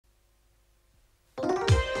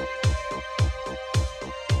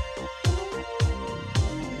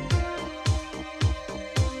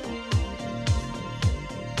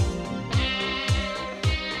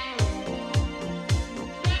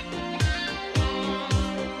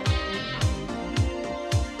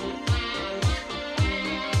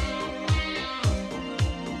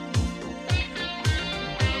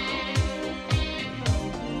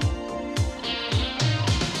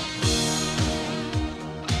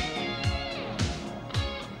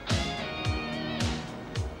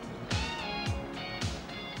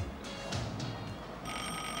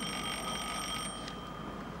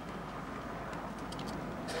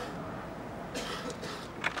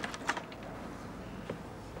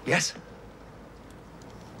Yes?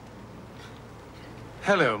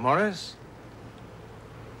 Hello, Morris.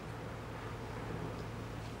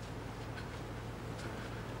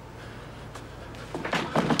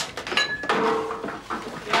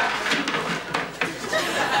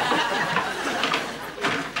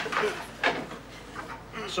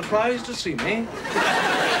 Surprised to see me?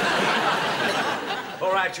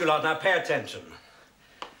 All right, you lot, now pay attention.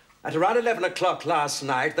 At around 11 o'clock last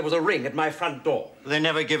night, there was a ring at my front door. They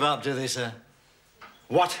never give up, do they, sir?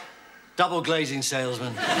 What? Double glazing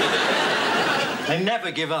salesman. They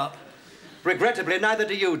never give up. Regrettably, neither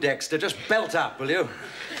do you, Dexter. Just belt up, will you?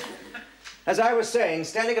 As I was saying,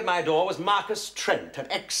 standing at my door was Marcus Trent, an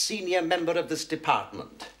ex-senior member of this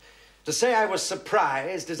department. To say I was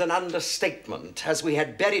surprised is an understatement, as we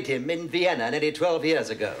had buried him in Vienna nearly 12 years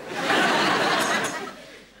ago.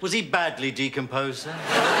 Was he badly decomposed, sir?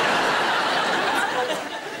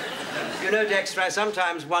 You know, Dexter, I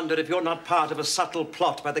sometimes wonder if you're not part of a subtle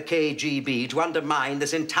plot by the KGB to undermine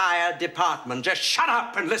this entire department. Just shut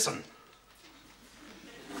up and listen.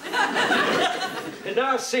 It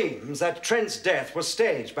now seems that Trent's death was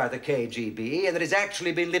staged by the KGB and that he's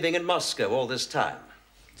actually been living in Moscow all this time.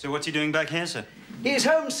 So what's he doing back here, sir? He's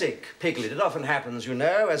homesick, Piglet. It often happens, you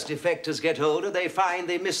know. As defectors get older, they find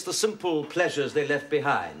they miss the simple pleasures they left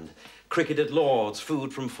behind. Cricket at Lord's,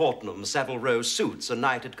 food from Fortnum, Savile Row suits, a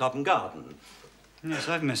night at Covent Garden. Yes,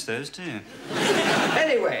 I've missed those, too.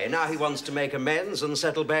 Anyway, now he wants to make amends and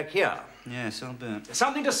settle back here. Yes, I'll bet.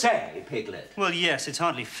 Something to say, Piglet? Well, yes, it's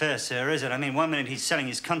hardly fair, sir, is it? I mean, one minute he's selling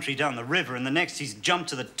his country down the river, and the next he's jumped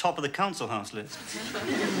to the top of the council house list.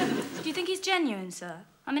 Do you think he's genuine, sir?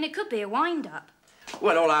 I mean, it could be a wind-up.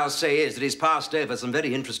 Well, all I'll say is that he's passed over some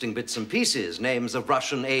very interesting bits and pieces, names of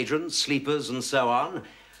Russian agents, sleepers, and so on.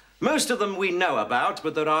 Most of them we know about,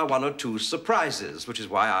 but there are one or two surprises, which is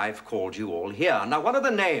why I've called you all here. Now, one of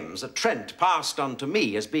the names that Trent passed on to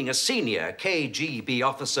me as being a senior KGB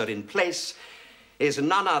officer in place is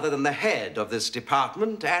none other than the head of this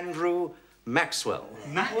department, Andrew Maxwell.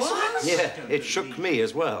 Maxwell? Yeah, it shook me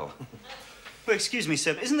as well. Well, excuse me,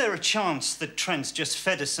 sir, isn't there a chance that Trent's just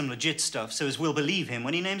fed us some legit stuff so as we'll believe him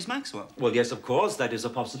when he names Maxwell? Well, yes, of course, that is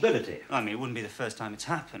a possibility. I mean, it wouldn't be the first time it's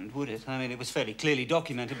happened, would it? I mean, it was fairly clearly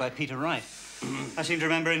documented by Peter Wright. I seem to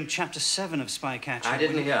remember in Chapter 7 of Spycatcher. I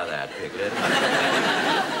didn't hear that, Piglet.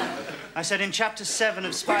 I said in Chapter 7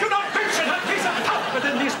 of Spycatcher... Do not mention a piece of pulp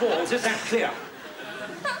within these walls, is that clear?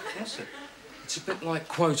 Yes, sir. It's a bit like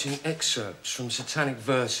quoting excerpts from satanic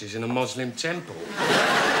verses in a Muslim temple.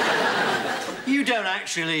 You don't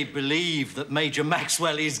actually believe that Major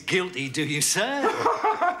Maxwell is guilty, do you, sir?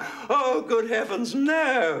 Oh, good heavens,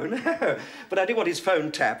 no, no. But I do want his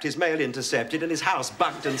phone tapped, his mail intercepted, and his house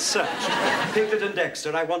bugged and searched. Piglet and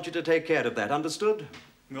Dexter, I want you to take care of that, understood?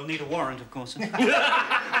 We'll need a warrant, of course, sir. Oh,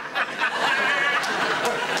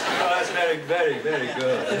 that's very, very, very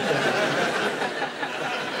good.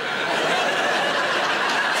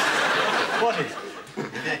 What is it?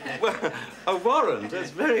 Well, a warrant.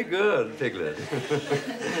 That's very good, Piglet.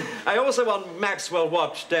 I also want Maxwell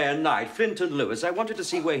watched day and night. Flint and Lewis, I wanted to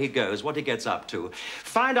see where he goes, what he gets up to.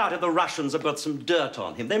 Find out if the Russians have got some dirt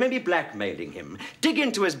on him. They may be blackmailing him. Dig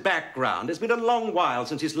into his background. It's been a long while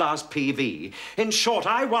since his last PV. In short,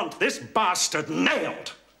 I want this bastard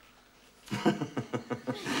nailed. Well,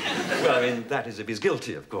 I mean, that is if he's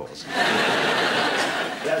guilty, of course.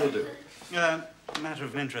 That'll do. Matter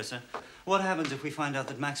of interest, sir. What happens if we find out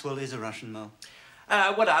that Maxwell is a Russian mole?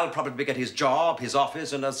 Well, I'll probably get his job, his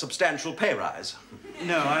office, and a substantial pay rise.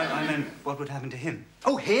 No, I meant what would happen to him?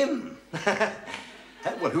 Oh, him?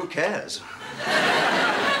 Well, who cares?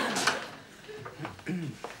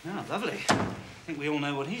 Oh, lovely. I think we all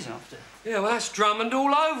know what he's after. Yeah, well, that's Drummond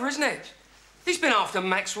all over, isn't it? He's been after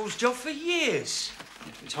Maxwell's job for years.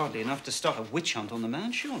 It's hardly enough to start a witch hunt on the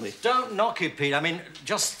man, surely. Don't knock it, Pete. I mean,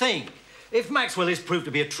 just think. If Maxwell is proved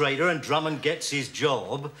to be a traitor and Drummond gets his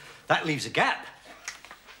job, that leaves a gap.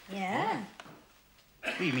 Yeah.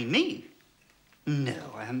 What, you mean me?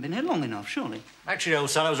 No, I haven't been here long enough, surely. Actually, old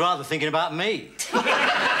son, I was rather thinking about me.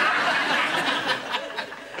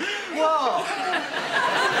 What?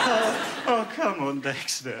 Oh, come on,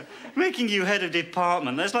 Dexter. Making you head of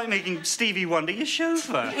department, that's like making Stevie Wonder your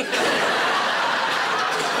chauffeur.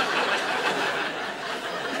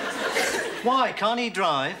 Why? Can't he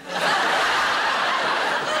drive?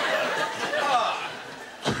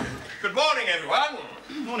 Good morning, everyone.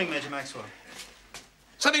 Morning, Major Maxwell.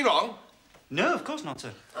 Something wrong? No, of course not,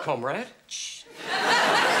 sir. Comrade?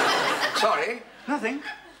 Sorry. Nothing.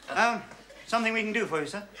 Something we can do for you,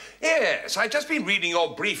 sir? Yes, I've just been reading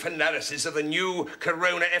your brief analysis of the new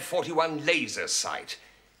Corona F-41 laser sight.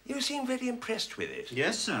 You seem very impressed with it.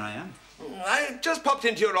 Yes, sir, I am. I just popped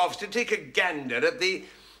into your office to take a gander at the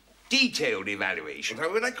detailed evaluation,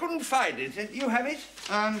 but I couldn't find it. You have it?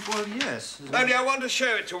 Well, yes. Only I want to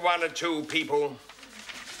show it to one or two people.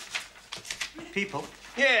 People?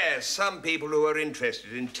 Yes, some people who are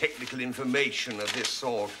interested in technical information of this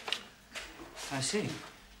sort. I see.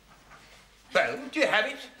 Well, do you have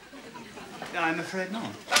it? I'm afraid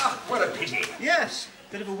not. Ah, what a pity. Yes.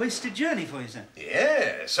 Bit of a wasted journey for you, sir.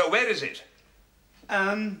 Yeah, so where is it?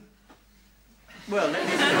 Well, let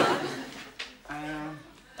me see.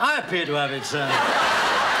 I appear to have it, sir.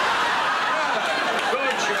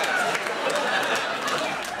 Good, sure.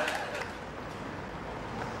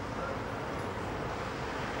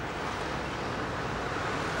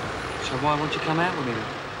 So why won't you come out with me then?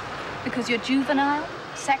 Because you're juvenile,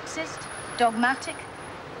 sexist, dogmatic,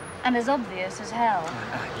 and as obvious as hell.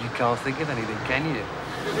 You can't think of anything, can you?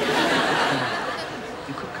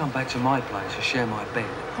 You could come back to my place and share my bed.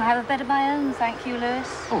 I have a bed of my own, thank you,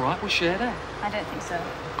 Lewis. All right, we'll share that. I don't think so.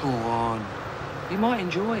 Go on. You might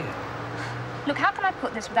enjoy it. Look, how can I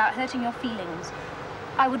put this without hurting your feelings?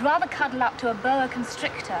 I would rather cuddle up to a boa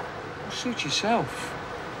constrictor. Well, suit yourself.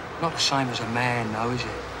 Not the same as a man, though, is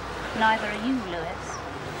it? Neither are you, Lewis.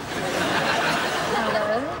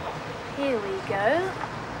 Hello. Here we go.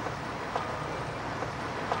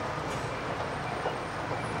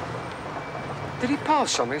 Did he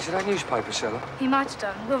pass something to that newspaper seller? He might have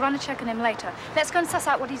done. We'll run a check on him later. Let's go and suss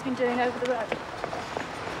out what he's been doing over the road.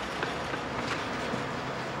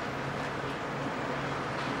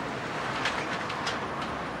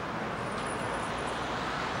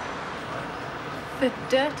 The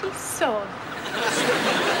dirty sod.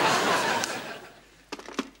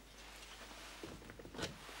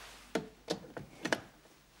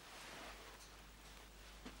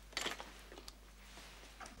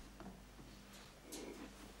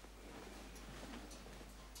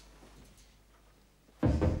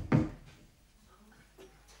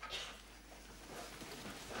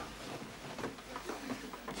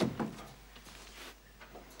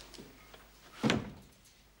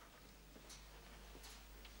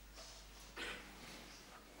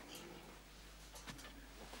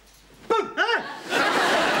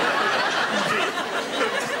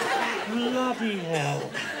 Bloody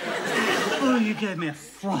hell. Oh, you gave me a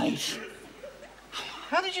fright.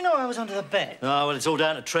 How did you know I was under the bed? Oh, well, it's all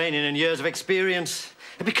down to training and years of experience.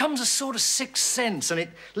 It becomes a sort of sixth sense, and it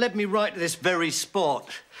led me right to this very spot.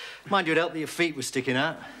 Mind you, it helped that your feet were sticking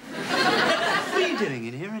out. What are you doing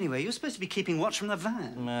in here, anyway? You're supposed to be keeping watch from the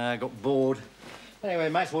van. Nah, I got bored. Anyway,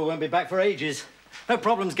 Maxwell won't be back for ages. No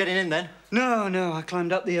problems getting in, then? No, I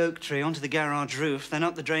climbed up the oak tree onto the garage roof, then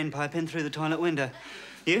up the drain pipe in through the toilet window.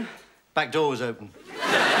 You? Back door was open.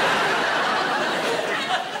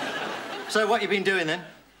 So what you been doing, then?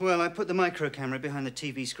 Well, I put the micro camera behind the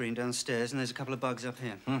TV screen downstairs, and there's a couple of bugs up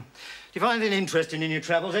here. Do you find anything interesting in your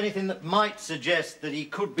travels? Anything that might suggest that he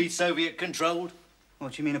could be Soviet-controlled?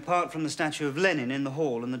 What, you mean apart from the statue of Lenin in the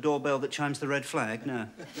hall and the doorbell that chimes the red flag? No.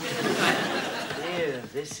 Dear,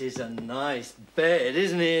 this is a nice bed,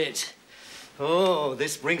 isn't it? Oh,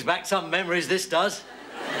 this brings back some memories, this does.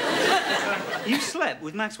 You slept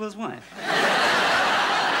with Maxwell's wife?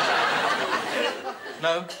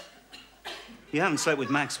 No. You haven't slept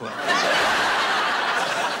with Maxwell.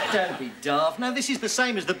 Don't be daft. No, this is the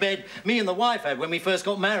same as the bed me and the wife had when we first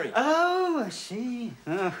got married. Oh, I see.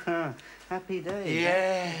 Oh, happy days.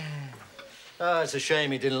 Yeah. Oh, it's a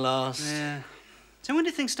shame it didn't last. Yeah. So when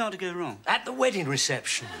did things start to go wrong? At the wedding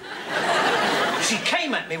reception. She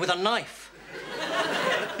came at me with a knife.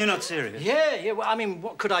 You're not serious? Yeah, well, I mean,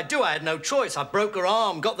 what could I do? I had no choice. I broke her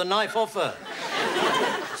arm, got the knife off her.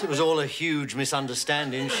 It was all a huge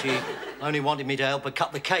misunderstanding. She only wanted me to help her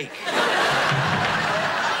cut the cake.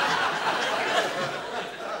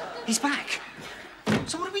 He's back.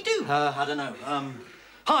 So what do we do? I don't know.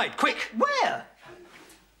 Hide, quick. Where?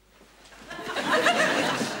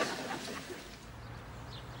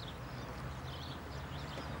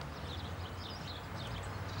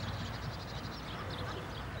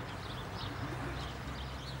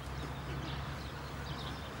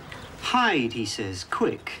 Hide, he says,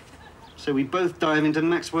 quick. So we both dive into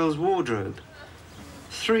Maxwell's wardrobe.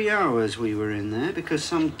 3 hours we were in there because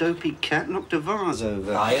some dopey cat knocked a vase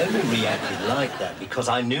over. I only reacted like that because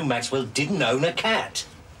I knew Maxwell didn't own a cat.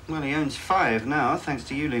 Well, he owns 5 now, thanks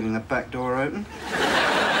to you leaving the back door open.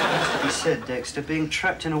 As to be said, Dexter, being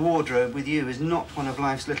trapped in a wardrobe with you is not one of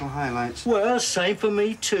life's little highlights. Well, same for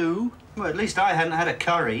me, too. Well, at least I hadn't had a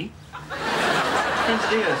curry. Friends of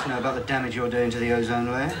the Earth know about the damage you're doing to the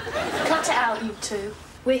ozone layer. Cut it out, you two.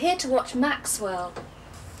 We're here to watch Maxwell.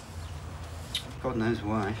 God knows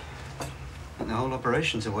why. And the whole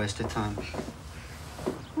operation's a waste of time.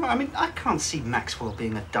 Well, I mean, I can't see Maxwell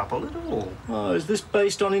being a double at all. Oh, is this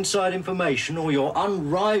based on inside information or your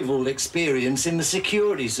unrivaled experience in the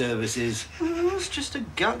security services? Well, it's just a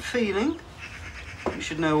gut feeling. You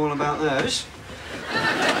should know all about those.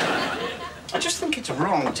 I just think it's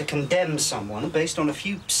wrong to condemn someone based on a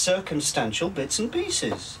few circumstantial bits and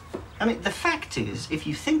pieces. I mean, the fact is, if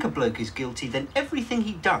you think a bloke is guilty, then everything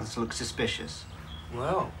he does looks suspicious.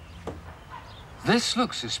 Well, this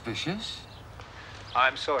looks suspicious.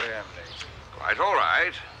 I'm sorry I'm late. Quite all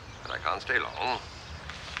right, but I can't stay long.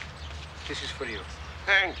 This is for you.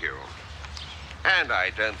 Thank you. And I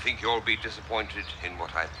don't think you'll be disappointed in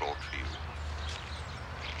what I've brought for you.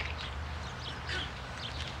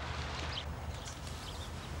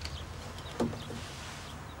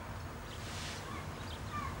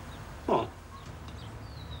 What?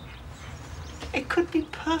 It could be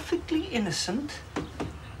perfectly innocent.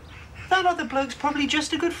 That other bloke's probably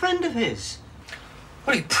just a good friend of his.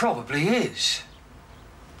 Well, he probably is.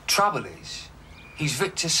 Trouble is, he's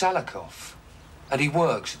Viktor Salakov, and he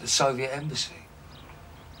works at the Soviet embassy.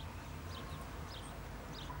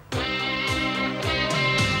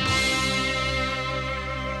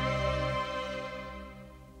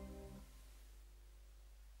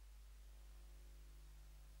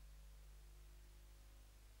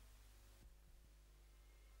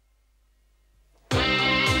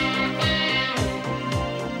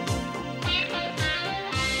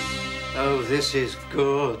 Oh, this is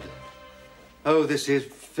good. Oh, this is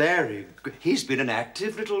very good. He's been an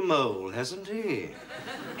active little mole, hasn't he?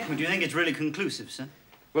 Well, do you think it's really conclusive, sir?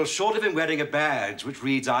 Well, short of him wearing a badge which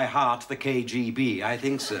reads, "I heart the KGB," I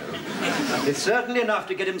think so. It's certainly enough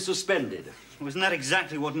to get him suspended. Well, isn't that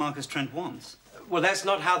exactly what Marcus Trent wants? Well, that's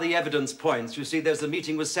not how the evidence points. You see, there's a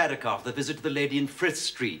meeting with Sadikov, the visit to the lady in Frith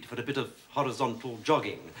Street for a bit of horizontal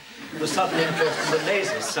jogging, the sudden interest in the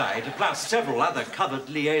laser side, plus several other covered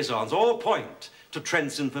liaisons, all point to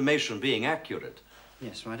Trent's information being accurate.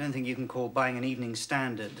 Yes, well, I don't think you can call buying an Evening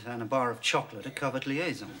Standard and a bar of chocolate a covert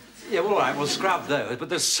liaison. Yeah, well, all right, we'll scrub those, but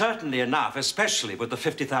there's certainly enough, especially with the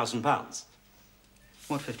 £50,000.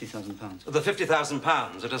 What £50,000? The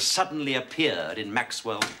 £50,000 that has suddenly appeared in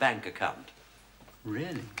Maxwell's bank account.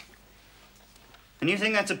 Really? And you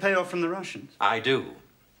think that's a payoff from the Russians? I do.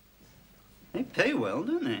 They pay well,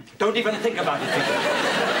 don't they? Don't even think about it, Piglet.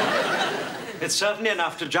 It's certainly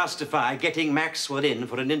enough to justify getting Maxwell in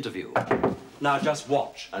for an interview. Now just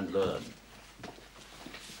watch and learn.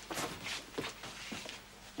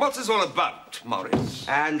 What's this all about, Morris?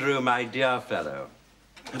 Andrew, my dear fellow.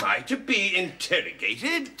 Am I to be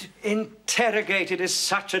interrogated? Interrogated is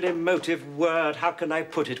such an emotive word. How can I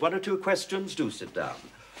put it? One or two questions? Do sit down.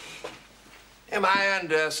 Am I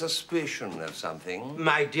under suspicion of something?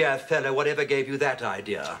 My dear fellow, whatever gave you that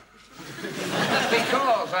idea?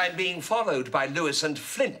 Because I'm being followed by Lewis and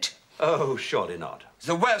Flint. Oh, surely not. It's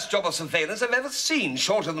the worst job of surveillance I've ever seen.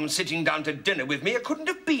 Short of them sitting down to dinner with me, it couldn't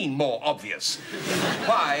have been more obvious.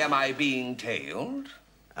 Why am I being tailed?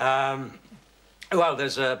 Well,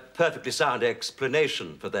 there's a perfectly sound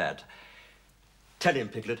explanation for that. Tell him,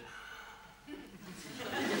 Piglet.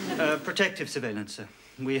 Protective surveillance, sir.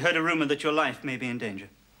 We heard a rumor that your life may be in danger.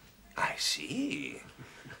 I see.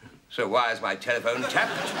 So why is my telephone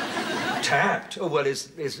tapped? Tapped? Oh, well,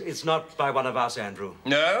 it's not by one of us, Andrew.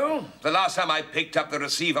 No. The last time I picked up the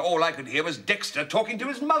receiver, all I could hear was Dexter talking to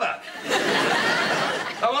his mother.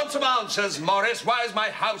 I want some answers, Morris. Why is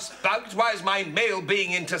my house bugged? Why is my mail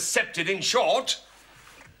being intercepted? In short,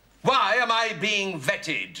 why am I being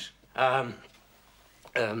vetted?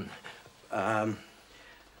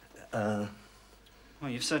 Well,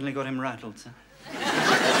 you've certainly got him rattled, sir.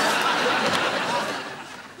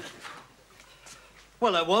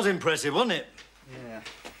 Well, that was impressive, wasn't it? Yeah.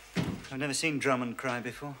 I've never seen Drummond cry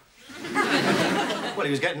before. Well, he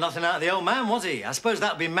was getting nothing out of the old man, was he? I suppose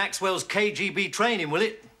that'll be Maxwell's KGB training, will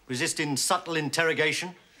it? Resisting subtle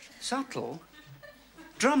interrogation. Subtle?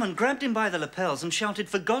 Drummond grabbed him by the lapels and shouted,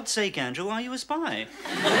 "For God's sake, Andrew, are you a spy?"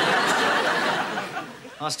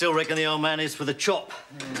 I still reckon the old man is for the chop.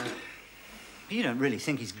 Yeah. You don't really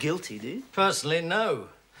think he's guilty, do you? Personally, no.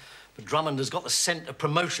 But Drummond has got the scent of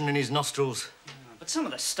promotion in his nostrils. But some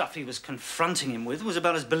of the stuff he was confronting him with was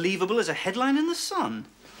about as believable as a headline in The Sun.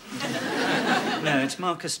 No, it's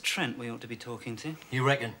Marcus Trent we ought to be talking to. You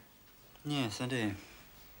reckon? Yes, I do.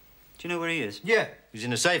 Do you know where he is? Yeah, he's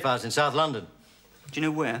in a safe house in South London. Do you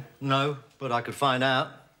know where? No, but I could find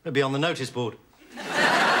out. It'd be on the notice board.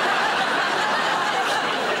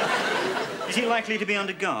 Is he likely to be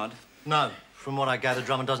under guard? No. From what I gather,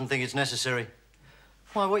 Drummond doesn't think it's necessary.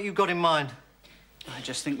 Why, what you got in mind? I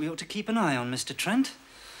just think we ought to keep an eye on Mr. Trent.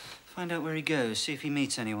 Find out where he goes, see if he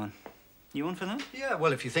meets anyone. You on for that? Yeah,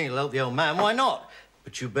 well, if you think it'll help the old man, why not?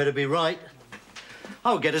 But you better be right.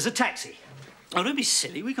 I'll get us a taxi. Oh, don't be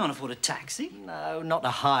silly. We can't afford a taxi. No, not to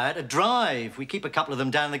hire, to drive. We keep a couple of them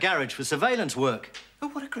down in the garage for surveillance work. Oh,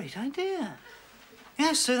 what a great idea.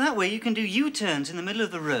 Yeah, so that way you can do U-turns in the middle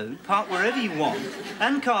of the road, park wherever you want,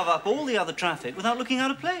 and carve up all the other traffic without looking out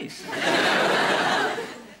of place.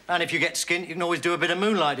 And if you get skint, you can always do a bit of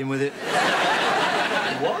moonlighting with it.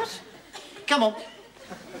 What? Come on.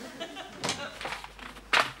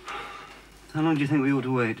 How long do you think we ought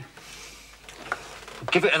to wait?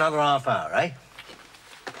 Give it another half hour, eh?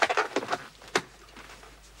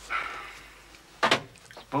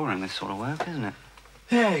 It's boring, this sort of work, isn't it?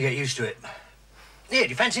 Yeah, you get used to it. Here, do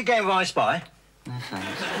you fancy a game of I Spy? No,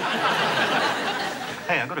 thanks.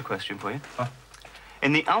 Hey, I've got a question for you. Huh?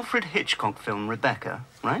 In the Alfred Hitchcock film Rebecca,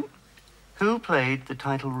 right? Who played the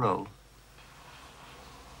title role?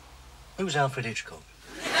 Who's Alfred Hitchcock?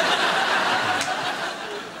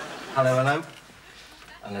 Hello, hello.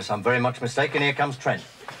 Unless I'm very much mistaken, here comes Trent.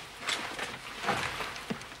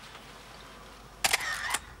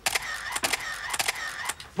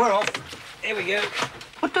 We're off. Here we go.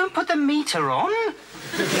 Well, don't put the meter on.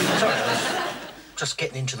 Sorry, I was just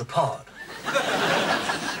getting into the part.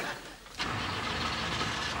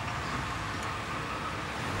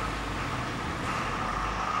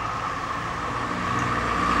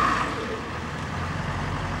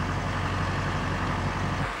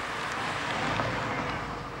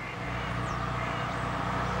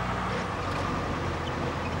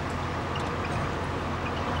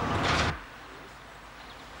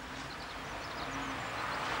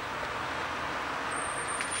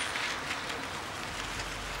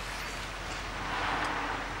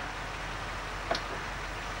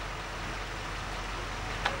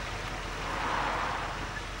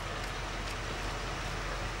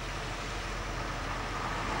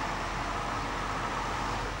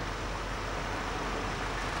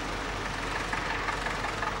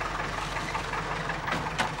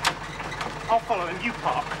 I'll follow him. You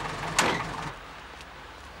park.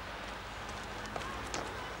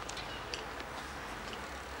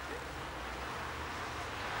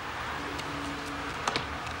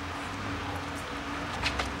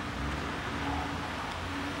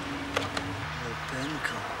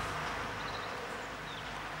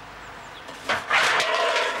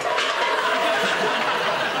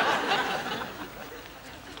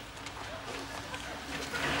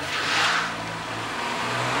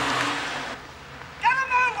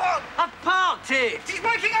 He's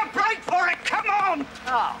making a break for it! Come on!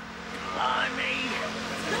 Oh, blimey.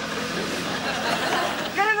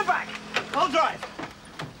 Get in the back! I'll drive.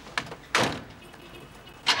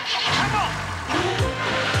 Come on!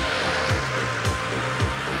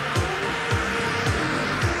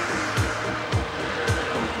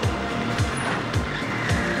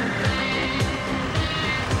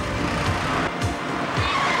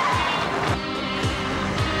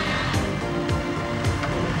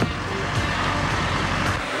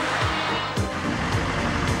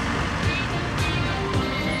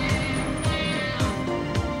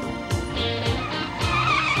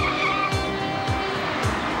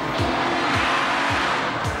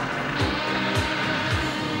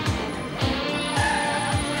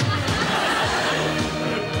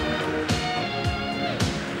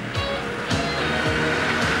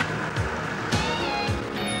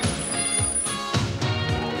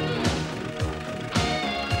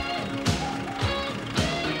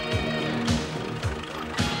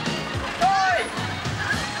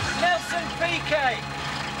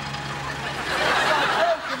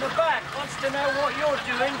 To know what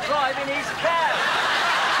you're doing driving his cab.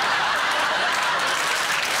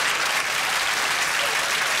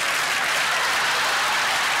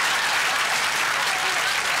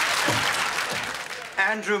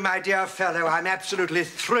 Andrew, my dear fellow, I'm absolutely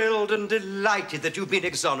thrilled and delighted that you've been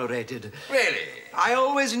exonerated. Really? I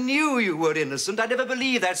always knew you were innocent. I never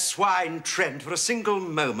believed that swine Trent for a single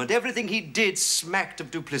moment. Everything he did smacked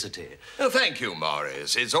of duplicity. Oh, thank you,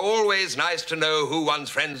 Morris. It's always nice to know who one's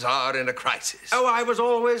friends are in a crisis. Oh, I was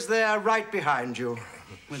always there, right behind you.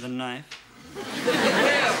 With a knife.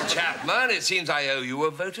 Well, Chapman, it seems I owe you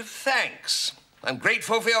a vote of thanks. I'm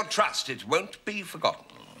grateful for your trust. It won't be forgotten.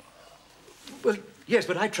 Well, yes,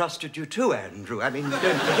 but I trusted you too, Andrew. I mean, don't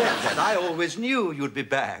forget that. I always knew you'd be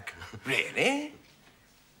back. Really?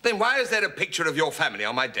 Then why is there a picture of your family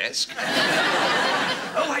on my desk?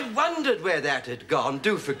 Oh, I wondered where that had gone.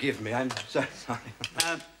 Do forgive me. I'm so sorry.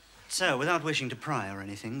 So, without wishing to pry or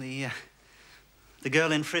anything, the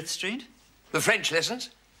girl in Frith Street? The French lessons?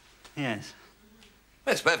 Yes.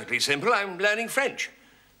 It's perfectly simple. I'm learning French.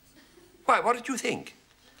 Why, what did you think?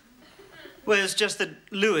 Well, it's just that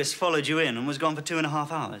Lewis followed you in and was gone for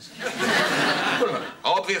 2.5 hours. Well,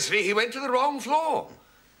 obviously, he went to the wrong floor.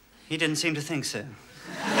 He didn't seem to think so.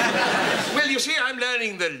 Well, you see, I'm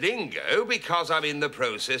learning the lingo because I'm in the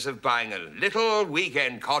process of buying a little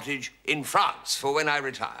weekend cottage in France for when I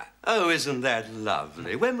retire. Oh, isn't that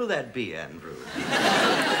lovely? When will that be, Andrew?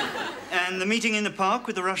 And the meeting in the park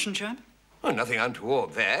with the Russian chap? Well, nothing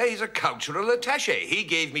untoward there. He's a cultural attaché. He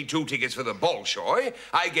gave me 2 tickets for the Bolshoi.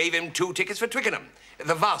 I gave him 2 tickets for Twickenham,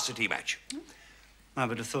 the varsity match. I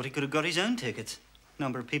would have thought he could have got his own tickets.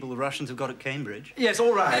 Number of people the Russians have got at Cambridge. Yes,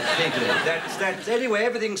 all right, Piglet. That's... Anyway,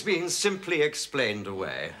 everything's being simply explained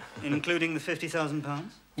away. Including the £50,000?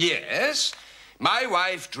 Yes. My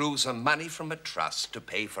wife drew some money from a trust to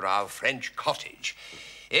pay for our French cottage.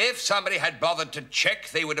 If somebody had bothered to check,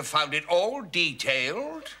 they would have found it all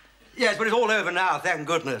detailed. Yes, but it's all over now, thank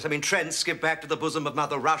goodness. I mean, Trent skipped back to the bosom of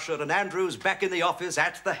Mother Russia, and Andrew's back in the office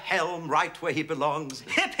at the helm, right where he belongs.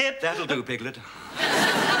 Hip, hip. That'll do, Piglet.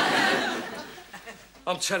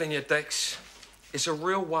 I'm telling you, Dex, it's a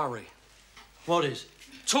real worry. What is?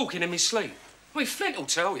 Talking in my sleep. I mean, Flint will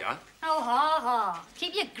tell you. Oh, ha, ha.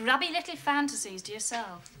 Keep your grubby little fantasies to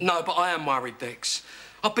yourself. No, but I am worried, Dex.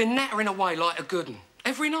 I've been nattering away like a good 'un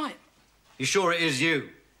every night. You sure it is you?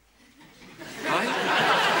 Eh?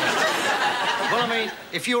 Well, I mean,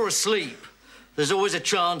 if you're asleep, there's always a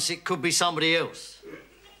chance it could be somebody else.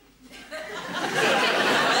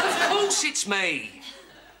 Of course it's me.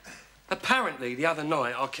 Apparently, the other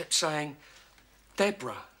night, I kept saying,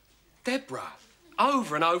 Deborah, Deborah,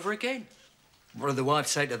 over and over again. What did the wife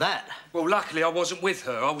say to that? Well, luckily, I wasn't with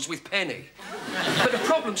her. I was with Penny. But the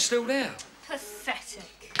problem's still there.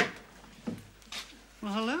 Pathetic.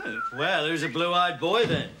 Well, hello. Well, who's a blue-eyed boy,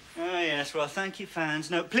 then? Oh, yes, well, thank you, fans.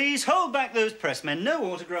 No, please hold back those pressmen. No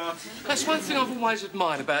autographs. That's one thing I've always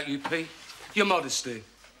admired about you, Pete. Your modesty.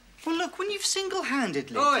 Well, look, when you've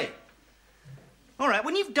single-handedly... Oi! All right,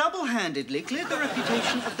 when you've double-handedly cleared the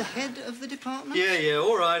reputation of the head of the department... Yeah,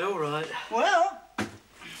 all right, all right. Well,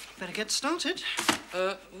 better get started.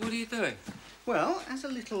 What are you doing? Well, as a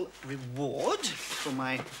little reward for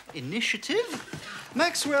my initiative,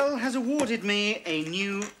 Maxwell has awarded me a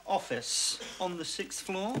new office on the 6th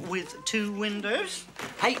floor with 2 windows.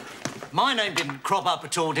 Hey, my name didn't crop up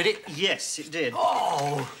at all, did it? Yes, it did.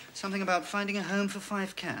 Oh! Something about finding a home for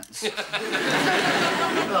 5 cats.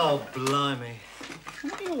 Oh, blimey.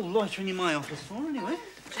 What are you all loitering in my office for, anyway?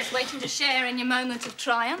 Just waiting to share in your moment of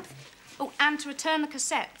triumph. Oh, and to return the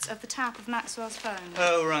cassettes of the tap of Maxwell's phone.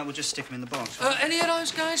 Oh, right, we'll just stick them in the box. Any of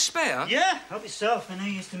those guys spare? Yeah, help yourself. They're no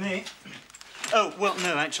use to me. Oh, well,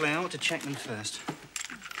 no, actually, I ought to check them first.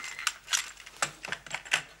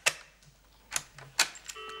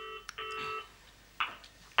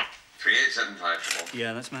 38754.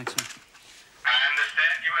 Yeah, that's Maxwell. I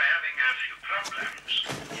understand you were having a few problems.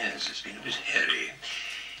 Yes, it's been a bit hairy.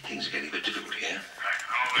 Things are getting a bit difficult here. I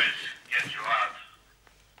can always get you out.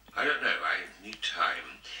 I don't know. I need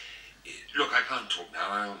time. Look, I can't talk now.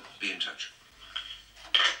 I'll be in touch.